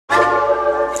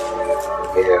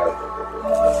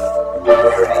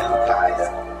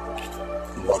Empire,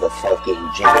 motherfucking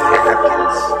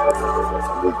Jimmyhopkins.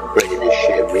 We bringing this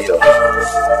shit real.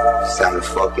 It's time to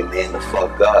fucking man the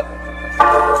fuck up.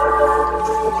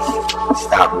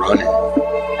 Stop running.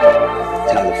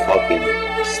 Time to fucking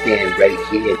stand right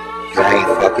here. Cause I ain't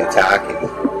fucking talking.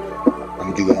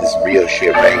 I'm doing this real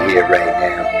shit right here, right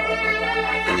now.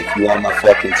 And if you on my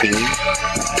fucking team,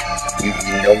 you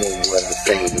know what I'm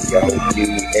saying, yo. You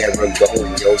ever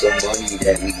going, yo, the money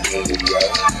that we gain, yo.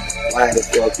 Why the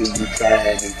fuck are you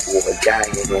trying me for?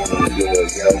 Dying on the floor,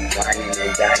 yo. Whining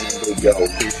and dying, but yo,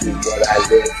 this is what I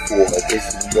live for. This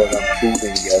is what I'm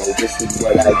proving, yo. This is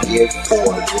what I give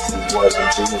for. This is what I'm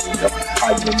doing, yo.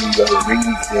 I give me a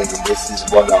reason. This is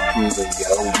what I'm proving,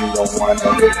 yo. You don't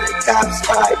wanna hit the top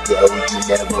spot, yo. You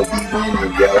never be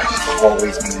winning, yo.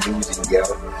 Always be losing, yo.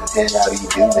 And I be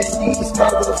doing these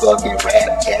motherfucking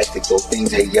rap-tastical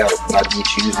things, hey, yo. I be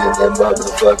choosing them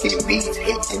motherfucking beats,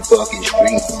 hitting fucking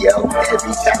streets, yo.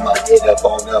 Every time I hit up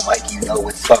on the mic, you know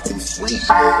it's fucking sweet,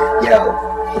 yo.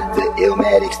 The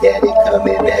Illmatic static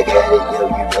coming back at it, yo.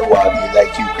 You know I be like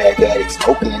two pack addicts,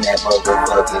 smoking that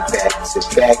motherfucking pack.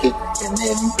 Subtract it, and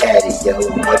then you add it, yo.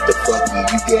 And what the fuck do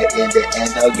you get in the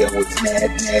end? Oh, yo, it's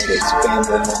mathematics,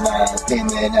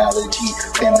 criminology,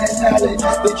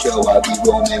 but yo, I be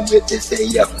roaming with this, hey,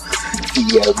 yo.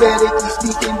 Theoretically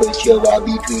speaking, but yo, I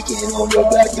be tweaking on your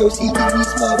block, yo. Seeking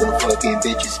these motherfucking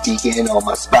bitches speaking on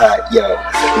my spot, yo.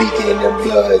 Leaking them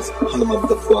bloods, pull them up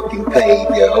the fucking pave,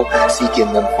 yo.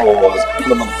 Seeking them whores, pull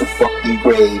them up the fucking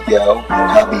grave, yo.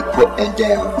 I be putting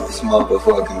down this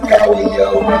motherfucking power,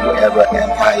 yo. New era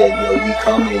empire, yo. We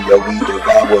coming, yo. We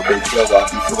devour, but yo, I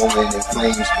be flowing in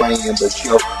flames, spraying, but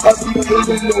yo, I be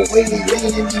paving the way,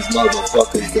 laying these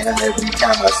motherfuckers down every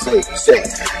time I say,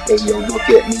 hey, yo, look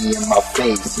at me in my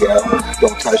face, yo.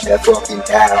 Don't touch that fucking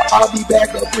dial. I'll be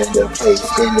back up in the place.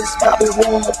 In the spot and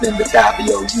roll up in the top,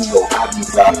 yo. You know I be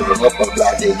dropping up a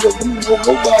block, yo. You know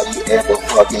nobody ever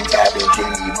fucking tapping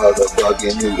Jimmy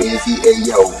motherfucking who is he? Hey,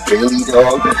 yo, really,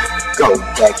 dog? Go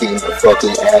back in the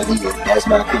fucking alley and that's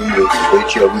my commission. But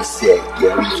yo, we set, yo,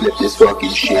 we flip this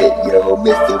fucking shit, yo.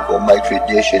 Mythical my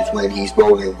traditions when he's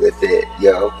rolling with it,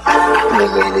 yo.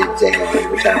 Bringing it down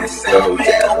every time we go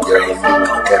down, yo.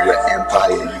 New era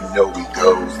empire, you know he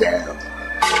goes down.